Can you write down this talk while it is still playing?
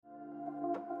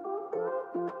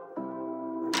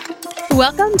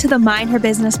Welcome to the Mind Her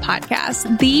Business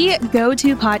podcast, the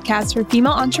go-to podcast for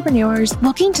female entrepreneurs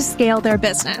looking to scale their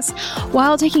business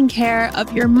while taking care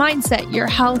of your mindset, your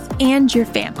health, and your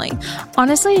family.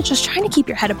 Honestly, just trying to keep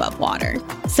your head above water.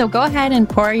 So go ahead and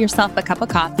pour yourself a cup of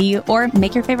coffee or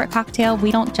make your favorite cocktail.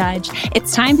 We don't judge.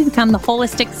 It's time to become the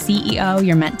holistic CEO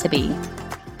you're meant to be.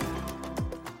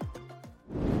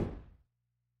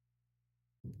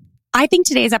 I think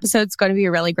today's episode is going to be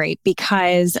really great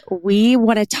because we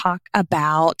want to talk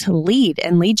about lead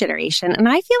generation. And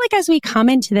I feel like as we come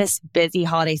into this busy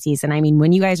holiday season, I mean,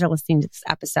 when you guys are listening to this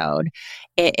episode,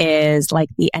 it is like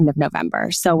the end of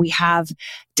November. So we have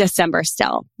December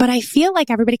still, but I feel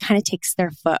like everybody kind of takes their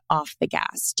foot off the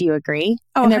gas. Do you agree?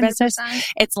 Oh, in their 100%.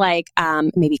 business? It's like,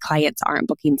 maybe clients aren't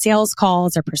booking sales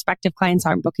calls or prospective clients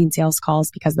aren't booking sales calls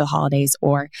because of the holidays,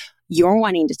 or you're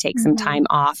wanting to take some time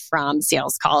off from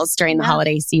sales calls during the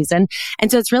holiday season.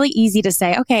 And so it's really easy to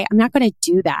say, okay, I'm not going to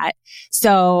do that.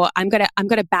 So I'm going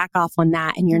to back off on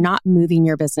that. And you're not moving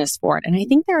your business forward. And I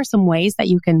think there are some ways that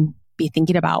you can be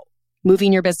thinking about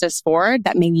moving your business forward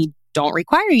that maybe don't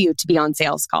require you to be on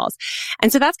sales calls.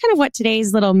 And so that's kind of what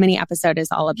today's little mini episode is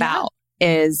all about.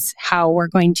 Is how we're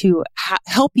going to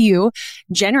help you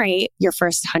generate your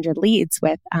first 100 leads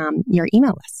with your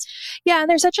email list. Yeah,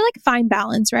 there's such a fine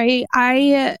balance, right?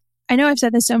 I know I've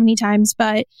said this so many times,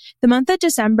 but the month of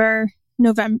December,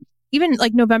 November, even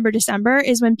November, December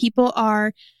is when people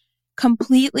are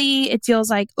completely, it feels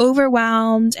like,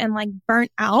 overwhelmed and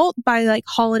burnt out by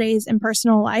holidays and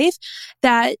personal life,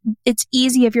 that it's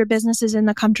easy if your business is in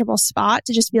the comfortable spot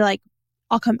to just be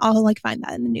I'll find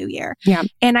that in the new year. Yeah.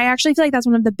 And I actually feel like that's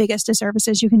one of the biggest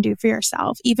disservices you can do for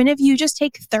yourself. Even if you just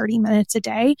take 30 minutes a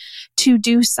day to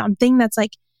do something that's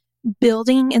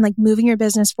building and moving your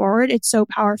business forward, it's so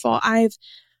powerful. I've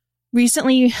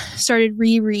recently started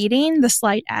rereading The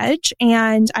Slight Edge,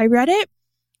 and I read it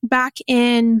back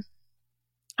in,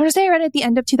 I want to say I read it at the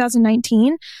end of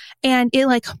 2019, and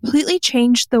it completely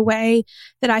changed the way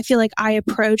that I feel like I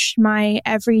approached my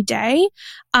everyday.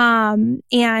 And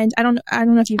I don't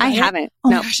know if you've read it. Haven't. Oh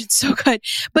no. my gosh, it's so good.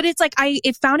 But it's I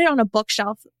found it on a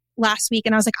bookshelf last week,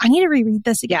 and I was like, I need to reread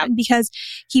this again, because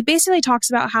he basically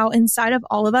talks about how inside of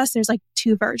all of us, there's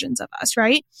two versions of us,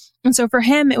 right? And so for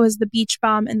him, it was the beach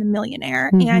bum and the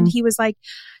millionaire. And he was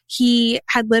he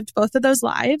had lived both of those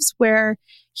lives where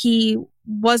he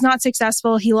was not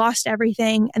successful. He lost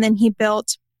everything. And then he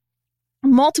built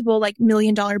multiple $1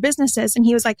 million businesses. And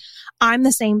he was I'm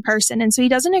the same person. And so he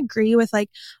doesn't agree with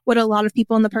what a lot of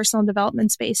people in the personal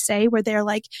development space say, where they're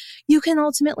you can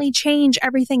ultimately change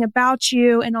everything about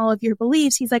you and all of your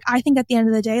beliefs. He's I think at the end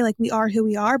of the day, we are who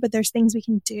we are, but there's things we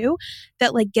can do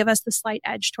that give us the slight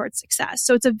edge towards success.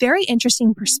 So it's a very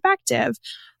interesting perspective,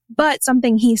 but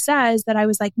something he says that I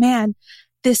was man,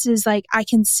 this is I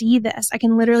can see this. I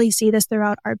can literally see this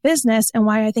throughout our business. And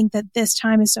why I think that this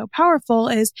time is so powerful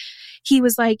is he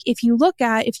was if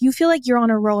you feel you're on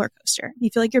a roller coaster,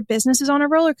 you feel your business is on a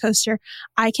roller coaster,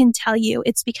 I can tell you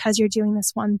it's because you're doing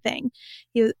this one thing.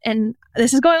 And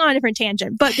this is going on a different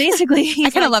tangent, but basically,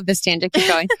 I kind of love this tangent. Keep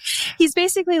going. He's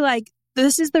basically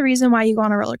this is the reason why you go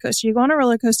on a roller coaster. You go on a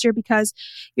roller coaster because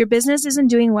your business isn't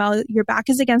doing well. Your back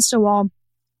is against a wall.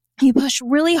 You push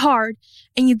really hard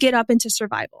and you get up into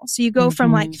survival. So you go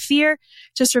from fear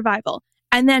to survival.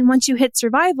 And then once you hit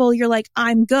survival, you're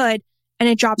I'm good. And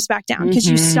it drops back down because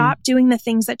you stop doing the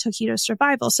things that took you to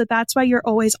survival. So that's why you're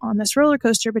always on this roller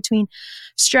coaster between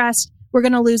stress, we're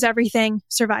going to lose everything,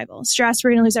 survival, stress,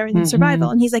 we're going to lose everything, survival.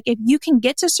 And he's if you can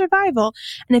get to survival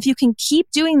and if you can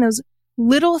keep doing those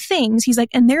little things, he's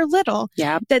and they're little,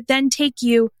 that then take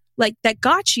you, that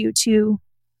got you to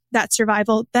that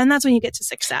survival, then that's when you get to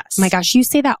success. My gosh, you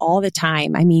say that all the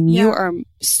time. I mean, you are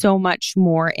so much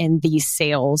more in the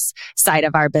sales side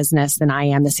of our business than I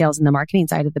am, the sales and the marketing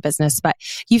side of the business. But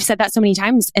you've said that so many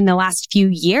times in the last few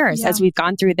years as we've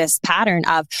gone through this pattern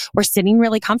of we're sitting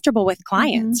really comfortable with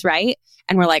clients, right?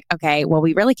 And we're okay, well,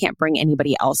 we really can't bring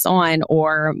anybody else on,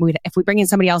 or if we bring in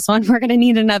somebody else on, we're going to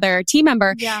need another team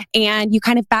member. And you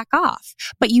kind of back off,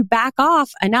 but you back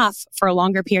off enough for a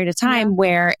longer period of time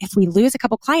where if we lose a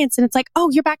couple clients and it's oh,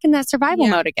 you're back in that survival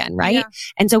mode again, right?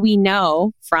 And so we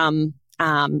know from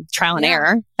trial and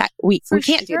error that we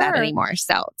can't do that anymore.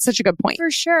 So such a good point.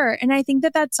 For sure. And I think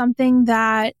that that's something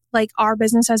that our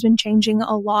business has been changing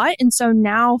a lot. And so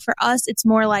now for us, it's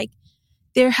more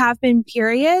there have been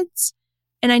periods,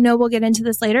 and I know we'll get into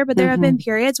this later, but there have been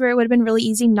periods where it would have been really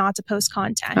easy not to post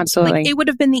content. Absolutely. It would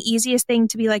have been the easiest thing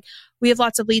to be we have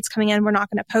lots of leads coming in. We're not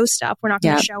going to post stuff. We're not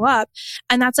going to show up.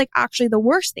 And that's actually the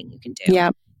worst thing you can do.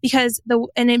 Yeah. Because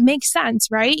and it makes sense,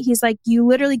 right? He's you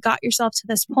literally got yourself to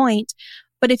this point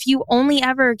But if you only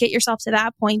ever get yourself to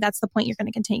that point, that's the point you're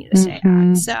going to continue to stay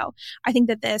at. So I think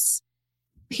that this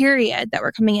period that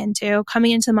we're coming into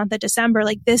the month of December,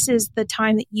 like this is the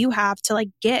time that you have to like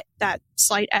get that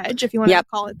slight edge, if you want to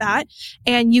call it that.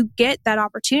 And you get that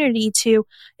opportunity to,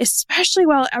 especially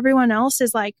while everyone else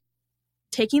is like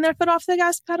taking their foot off the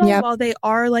gas pedal while they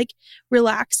are like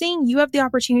relaxing, you have the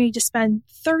opportunity to spend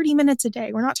 30 minutes a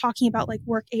day. We're not talking about like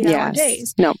work 8-hour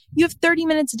days. No. You have 30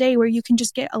 minutes a day where you can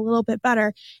just get a little bit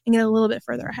better and get a little bit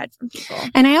further ahead from people.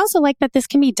 And I also like that this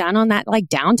can be done on that like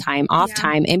downtime, off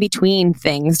time, in between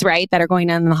things, right? That are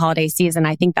going on in the holiday season.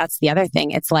 I think that's the other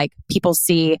thing. It's like people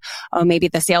see, oh, maybe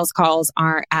the sales calls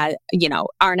aren't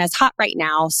as hot right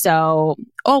now. So,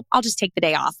 I'll just take the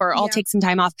day off, or I'll take some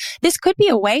time off. This could be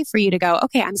a way for you to go,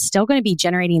 okay, I'm still going to be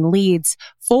generating leads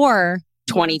for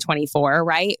 2024,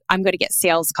 right? I'm going to get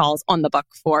sales calls on the book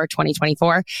for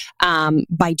 2024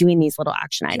 by doing these little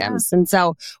action items. And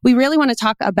so we really want to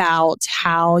talk about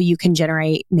how you can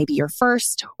generate maybe your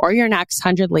first or your next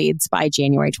 100 leads by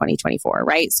January 2024,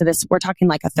 right? So we're talking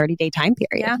like a 30-day time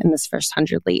period in this first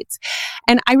 100 leads.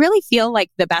 And I really feel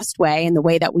like the best way and the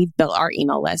way that we've built our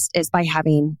email list is by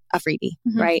having a freebie,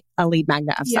 right? A lead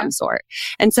magnet of some sort.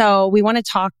 And so we want to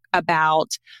talk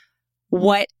about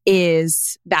what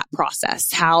is that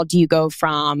process? How do you go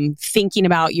from thinking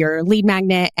about your lead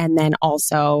magnet and then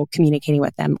also communicating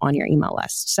with them on your email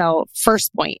list? So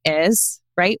first point is,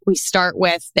 right, we start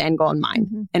with the end goal in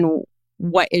mind. And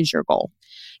what is your goal?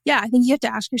 Yeah, I think you have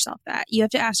to ask yourself that. You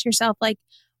have to ask yourself, like,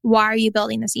 why are you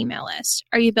building this email list?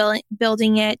 Are you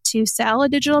building it to sell a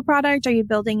digital product? Are you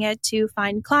building it to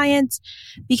find clients?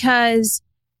 Because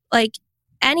like,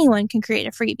 anyone can create a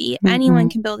freebie. Anyone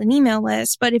can build an email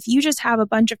list. But if you just have a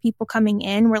bunch of people coming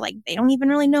in where like they don't even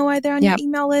really know why they're on your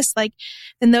email list, like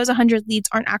then those 100 leads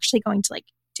aren't actually going to like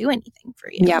do anything for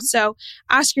you. So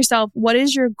ask yourself, what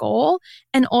is your goal?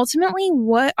 And ultimately,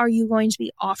 what are you going to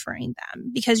be offering them?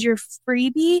 Because your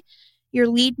freebie, your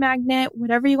lead magnet,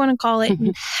 whatever you want to call it,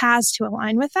 has to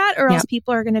align with that, or else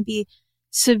people are going to be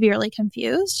severely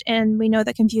confused. And we know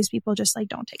that confused people just like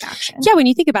don't take action. Yeah. When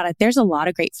you think about it, there's a lot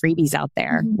of great freebies out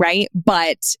there, right?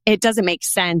 But it doesn't make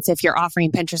sense if you're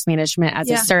offering Pinterest management as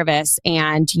a service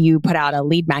and you put out a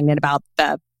lead magnet about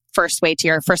the first way to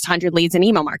your first 100 leads in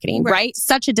email marketing, right?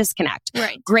 Such a disconnect.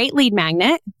 Right. Great lead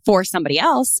magnet for somebody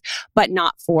else, but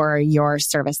not for your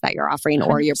service that you're offering 100%.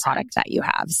 Or your product that you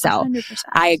have. So 100%.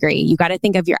 I agree. You got to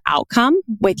think of your outcome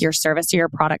with your service or your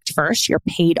product first, your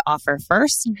paid offer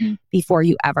first, before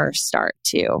you ever start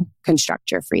to construct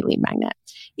your free lead magnet.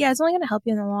 Yeah, it's only going to help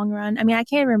you in the long run. I mean, I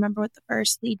can't remember what the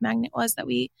first lead magnet was that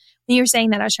when you were saying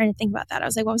that, I was trying to think about that. I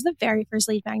was like, what was the very first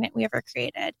lead magnet we ever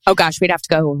created? Oh gosh, we'd have to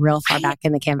go real far back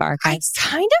in the Canva archives. I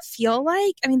kind of feel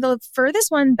like, I mean, the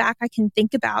furthest one back I can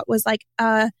think about was like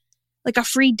a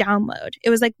free download. It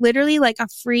was like literally like a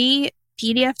free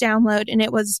PDF download, and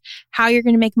it was how you're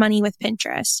going to make money with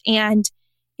Pinterest. And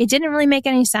it didn't really make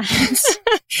any sense.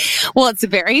 Well, it's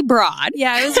very broad.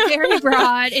 Yeah, it was very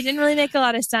broad. It didn't really make a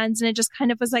lot of sense. And it just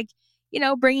kind of was like,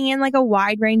 bringing in like a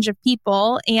wide range of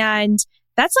people. And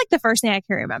that's like the first thing I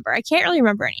can remember. I can't really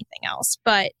remember anything else,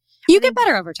 but you get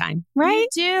better over time, right?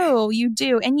 You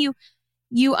do. And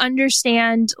you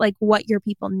understand like what your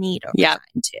people need over time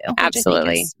too. Absolutely. Which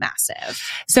I think is massive.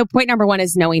 So point number one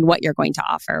is knowing what you're going to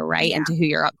offer, right? And to who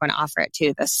you're going to offer it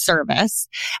to, the service.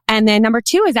 And then number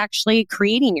two is actually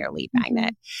creating your lead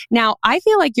magnet. Now, I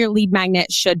feel like your lead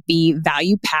magnet should be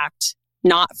value packed,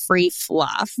 not free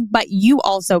fluff, but you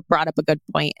also brought up a good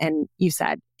point and you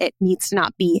said it needs to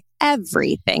not be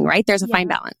everything, right? There's a fine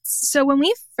balance. So when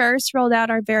we first rolled out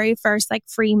our very first like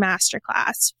free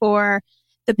masterclass for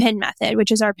the PIN method,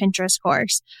 which is our Pinterest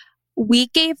course, we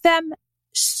gave them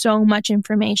so much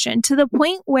information to the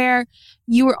point where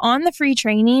you were on the free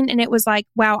training and it was like,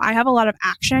 wow, I have a lot of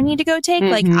action I need to go take.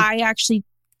 Like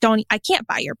I can't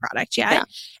buy your product yet. Yeah.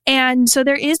 And so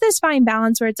there is this fine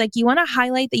balance where it's like, you want to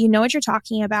highlight that you know what you're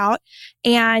talking about.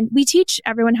 And we teach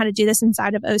everyone how to do this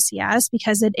inside of OCS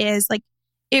because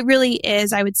it really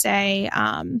is, I would say,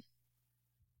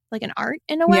 like an art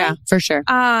in a way. Yeah, for sure.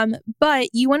 But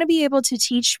you want to be able to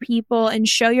teach people and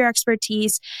show your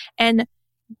expertise and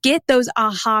get those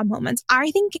aha moments.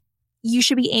 I think you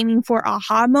should be aiming for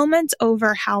aha moments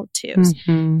over how-tos.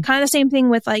 Kind of the same thing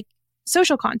with like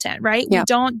social content, right? We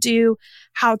don't do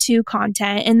how-to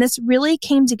content. And this really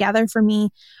came together for me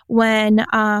when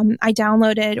I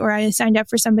downloaded or I signed up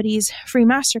for somebody's free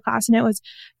masterclass, and it was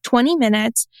 20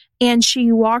 minutes. And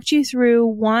she walked you through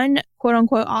one quote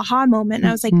unquote aha moment. And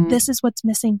I was like, this is what's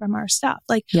missing from our stuff.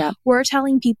 Like we're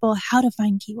telling people how to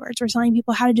find keywords. We're telling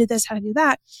people how to do this, how to do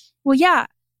that. Well, yeah,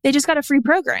 they just got a free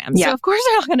program. So of course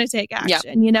they're not going to take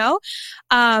action, you know?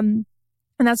 And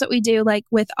that's what we do, like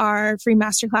with our free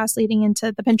masterclass leading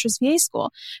into the Pinterest VA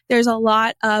school. There's a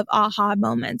lot of aha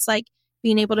moments, like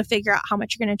being able to figure out how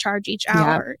much you're going to charge each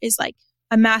hour is like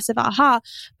a massive aha,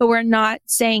 but we're not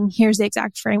saying here's the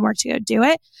exact framework to go do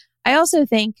it. I also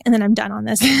think, and then I'm done on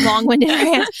this long-winded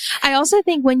rant. I also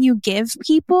think when you give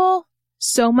people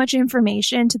so much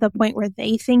information to the point where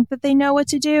they think that they know what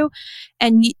to do,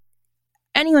 and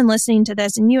anyone listening to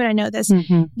this, and you and I know this,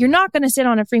 you're not going to sit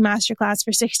on a free masterclass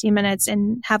for 60 minutes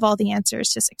and have all the answers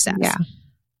to success. Yeah.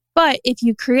 But if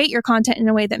you create your content in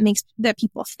a way that makes that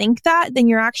people think that, then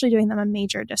you're actually doing them a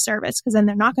major disservice, because then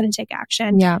they're not going to take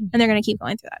action and they're going to keep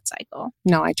going through that cycle.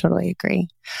 No, I totally agree.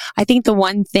 I think the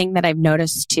one thing that I've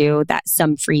noticed too that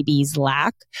some freebies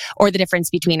lack, or the difference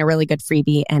between a really good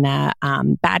freebie and a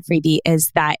bad freebie,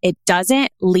 is that it doesn't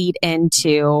lead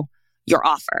into your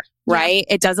offer, right?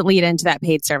 It doesn't lead into that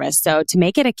paid service. So to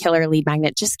make it a killer lead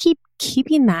magnet, just keep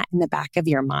keeping that in the back of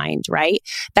your mind, right?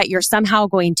 That you're somehow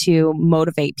going to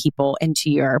motivate people into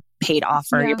your paid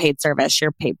offer, your paid service,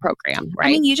 your paid program, right?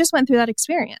 I mean, you just went through that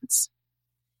experience.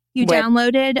 You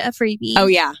downloaded a freebie. Oh,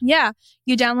 yeah. Yeah.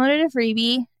 You downloaded a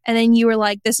freebie and then you were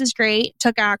like, this is great,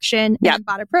 took action, and then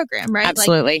bought a program, right?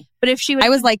 Absolutely. Like, but if she would, I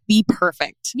was like the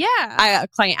perfect a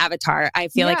client avatar. I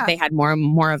feel like if they had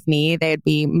more of me, they'd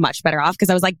be much better off,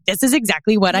 because I was like, this is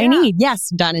exactly what I need. Yes,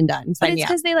 done and done. But it's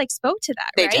because they like spoke to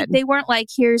that, right? Did. They weren't like,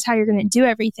 here's how you're going to do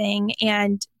everything.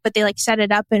 But they like set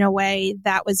it up in a way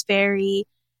that was very,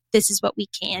 this is what we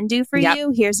can do for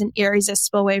you. Here's an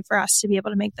irresistible way for us to be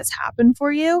able to make this happen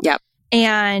for you. Yep.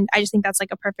 And I just think that's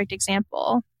like a perfect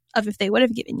example of if they would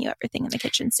have given you everything in the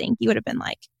kitchen sink, you would have been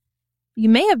like, you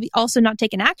may have also not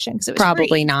taken action because it was probably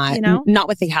free, not, you know? Not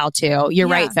with the how to. You're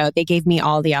right, though. They gave me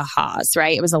all the ahas,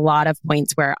 right? It was a lot of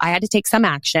points where I had to take some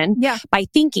action by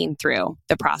thinking through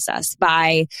the process,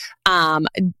 by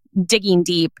digging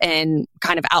deep and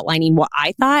kind of outlining what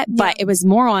I thought. But it was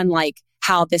more on like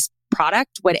how this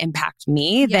product would impact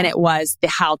me than it was the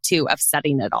how to of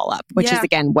setting it all up, which is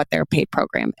again what their paid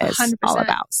program is 100%. All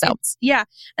about. So and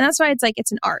that's why it's like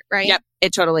it's an art, right? Yep,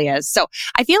 it totally is. So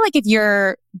I feel like if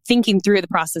you're thinking through the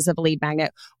process of a lead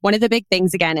magnet, one of the big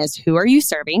things again is, who are you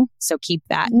serving? So keep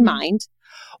that in mind.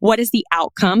 What is the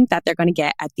outcome that they're going to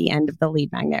get at the end of the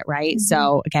lead magnet, right?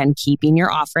 So again, keeping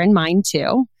your offer in mind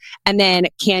too. And then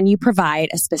can you provide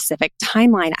a specific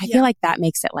timeline? I feel like that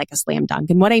makes it like a slam dunk.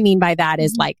 And what I mean by that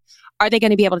is like, are they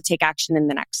going to be able to take action in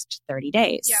the next 30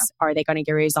 days? Are they going to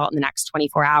get a result in the next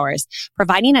 24 hours?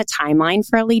 Providing a timeline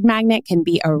for a lead magnet can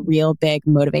be a real big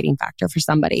motivating factor for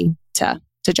somebody to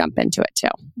jump into it too.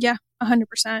 Yeah,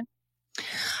 100%.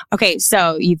 Okay,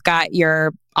 so you've got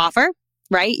your offer,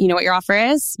 right? You know what your offer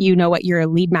is. You know what your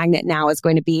lead magnet now is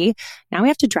going to be. Now we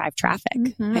have to drive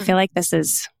traffic. I feel like this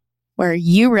is where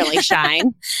you really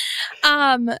shine.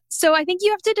 So I think you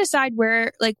have to decide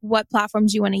what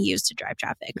platforms you want to use to drive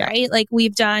traffic, right? Like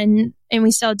we've done, and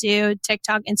we still do,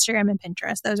 TikTok, Instagram, and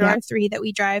Pinterest. Those are our three that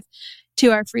we drive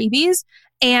to our freebies.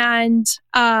 And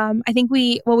I think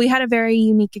we had a very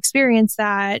unique experience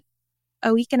that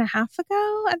a week and a half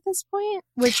ago at this point,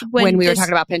 when we were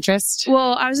talking about Pinterest.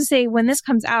 Well, I was going to say, when this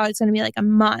comes out, it's going to be like a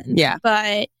month. Yeah.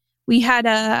 But we had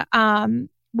a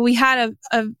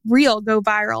reel go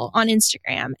viral on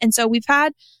Instagram. And so we've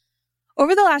had,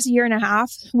 over the last year and a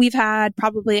half, we've had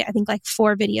probably, I think, like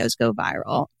 4 videos go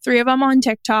viral. 3 of them on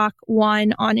TikTok,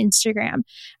 1 on Instagram.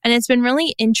 And it's been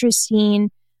really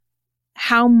interesting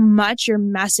how much your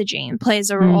messaging plays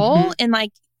a role in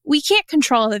like, we can't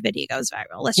control if a video goes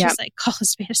viral. Let's just like call a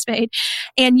spade a spade.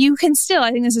 And you can still,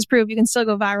 I think this is proof, you can still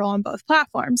go viral on both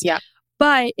platforms. Yeah.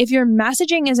 But if your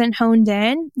messaging isn't honed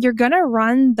in, you're going to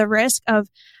run the risk of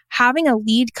having a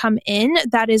lead come in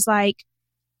that is like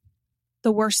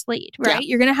the worst lead, right?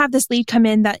 You're going to have this lead come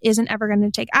in that isn't ever going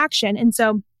to take action. And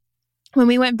so when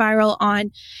we went viral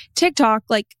on TikTok,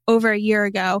 like over a year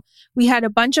ago, we had a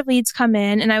bunch of leads come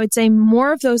in, and I would say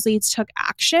more of those leads took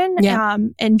action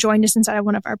and joined us inside of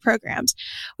one of our programs.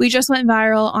 We just went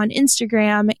viral on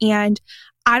Instagram, and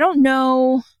I don't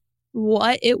know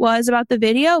what it was about the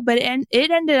video, but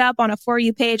it ended up on a For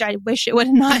You page I wish it would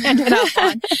have not ended up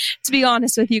on, to be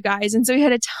honest with you guys. And so we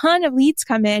had a ton of leads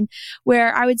come in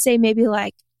where I would say maybe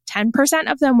like 10%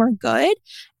 of them were good.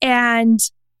 And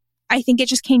I think it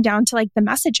just came down to like the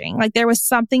messaging. Like there was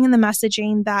something in the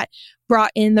messaging that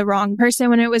brought in the wrong person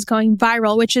when it was going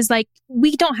viral, which is like,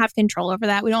 we don't have control over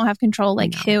that. We don't have control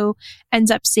like who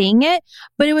ends up seeing it.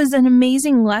 But it was an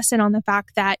amazing lesson on the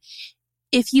fact that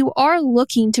if you are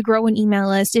looking to grow an email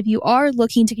list, if you are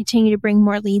looking to continue to bring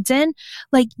more leads in,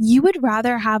 like you would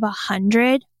rather have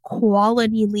 100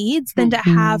 quality leads than to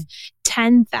have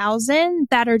 10,000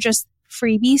 that are just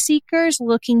freebie seekers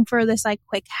looking for this like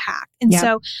quick hack. And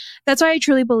so that's why I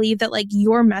truly believe that like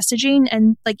your messaging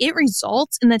and like it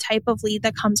results in the type of lead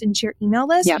that comes into your email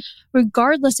list,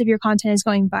 regardless if your content is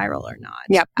going viral or not.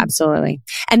 Yep, absolutely.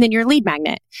 And then your lead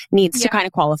magnet needs to kind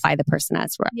of qualify the person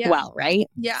as well, right?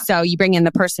 Yeah. So you bring in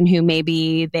the person who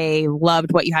maybe they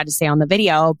loved what you had to say on the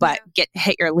video, but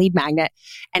hit your lead magnet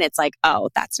and it's like, oh,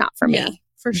 that's not for me.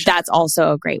 For sure. That's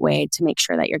also a great way to make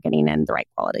sure that you're getting in the right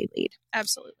quality lead.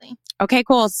 Absolutely. Okay,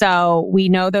 cool. So we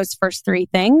know those first three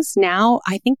things. Now,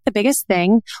 I think the biggest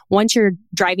thing, once you're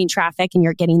driving traffic and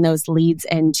you're getting those leads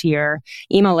into your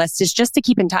email list, is just to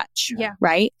keep in touch. Yeah.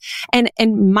 Right. And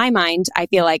in my mind, I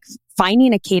feel like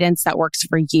finding a cadence that works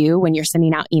for you when you're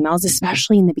sending out emails,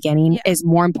 especially in the beginning, is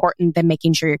more important than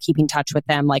making sure you're keeping touch with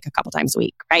them like a couple times a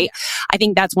week, right? I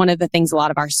think that's one of the things a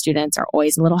lot of our students are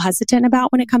always a little hesitant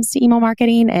about when it comes to email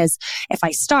marketing is if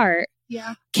I start,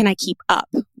 can I keep up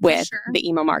with the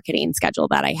email marketing schedule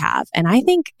that I have? And I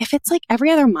think if it's like every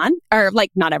other month or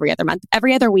like not every other month,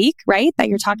 every other week, right? That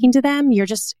you're talking to them, you're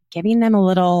just giving them a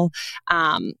little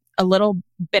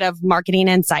bit of marketing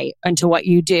insight into what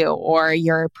you do, or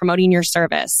you're promoting your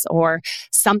service or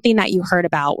something that you heard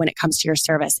about when it comes to your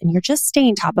service. And you're just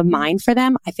staying top of mind for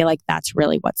them. I feel like that's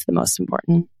really what's the most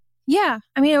important. Yeah.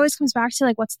 I mean, it always comes back to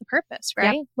like, what's the purpose,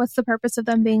 right? Yep. What's the purpose of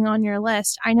them being on your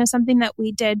list? I know something that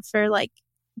we did for like,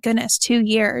 2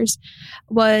 years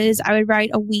was I would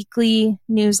write a weekly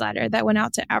newsletter that went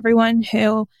out to everyone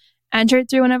who entered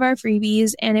through one of our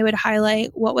freebies, and it would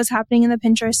highlight what was happening in the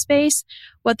Pinterest space,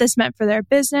 what this meant for their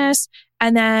business.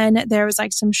 And then there was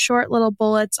like some short little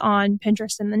bullets on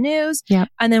Pinterest in the news,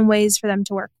 and then ways for them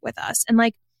to work with us. And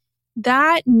like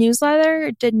that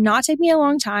newsletter did not take me a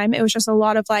long time. It was just a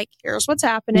lot of like, here's what's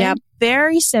happening.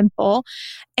 Very simple.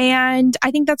 And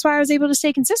I think that's why I was able to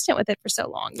stay consistent with it for so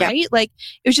long, right? Like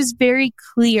it was just very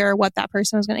clear what that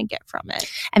person was going to get from it.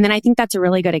 And then I think that's a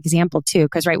really good example too,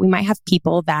 because we might have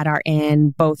people that are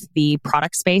in both the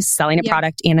product space, selling a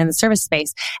product, and in the service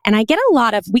space. And we get a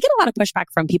lot of pushback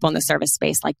from people in the service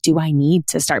space. Like, do I need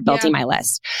to start building my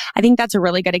list? I think that's a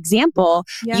really good example.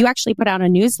 You actually put out a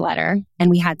newsletter,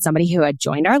 and we had somebody who had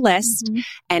joined our list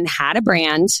and had a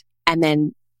brand, and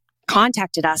then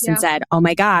contacted us and said, oh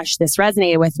my gosh, this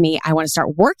resonated with me. I want to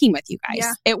start working with you guys.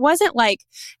 It wasn't like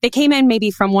they came in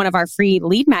maybe from one of our free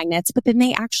lead magnets, but then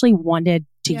they actually wanted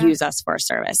to use us for a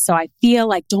service. So I feel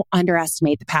like don't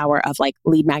underestimate the power of like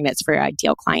lead magnets for your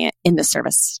ideal client in the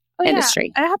service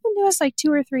industry. It happened to us like 2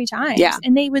 or 3 times.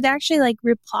 And they would actually like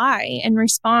reply and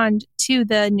respond to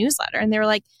the newsletter. And they were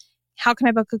like, how can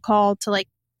I book a call to like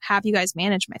have you guys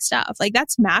manage my stuff? Like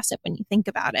that's massive when you think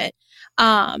about it.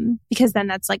 Because then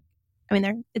that's like, I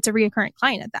mean, it's a reoccurring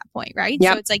client at that point, right?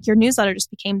 So it's like your newsletter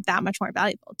just became that much more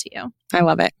valuable to you. I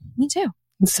love it. Me too.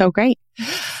 It's so great.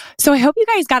 So I hope you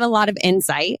guys got a lot of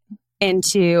insight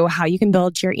into how you can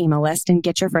build your email list and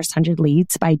get your first 100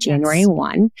 leads by January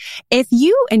 1. If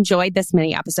you enjoyed this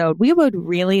mini episode, we would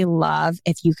really love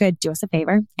if you could do us a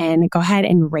favor and go ahead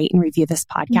and rate and review this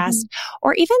podcast,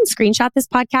 or even screenshot this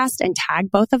podcast and tag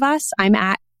both of us. I'm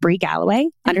at Brie Galloway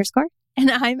 _ And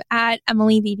I'm at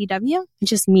Emily VDW. It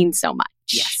just means so much.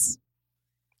 Yes.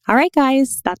 All right,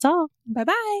 guys. That's all.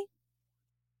 Bye-bye.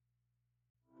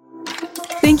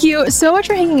 Thank you so much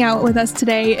for hanging out with us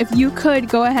today. If you could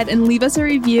go ahead and leave us a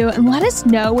review and let us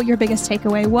know what your biggest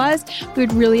takeaway was, we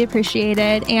would really appreciate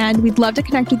it. And we'd love to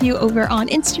connect with you over on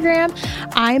Instagram.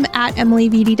 I'm at Emily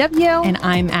VDW. And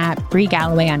I'm at Brie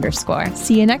Galloway _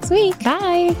 See you next week.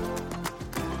 Bye.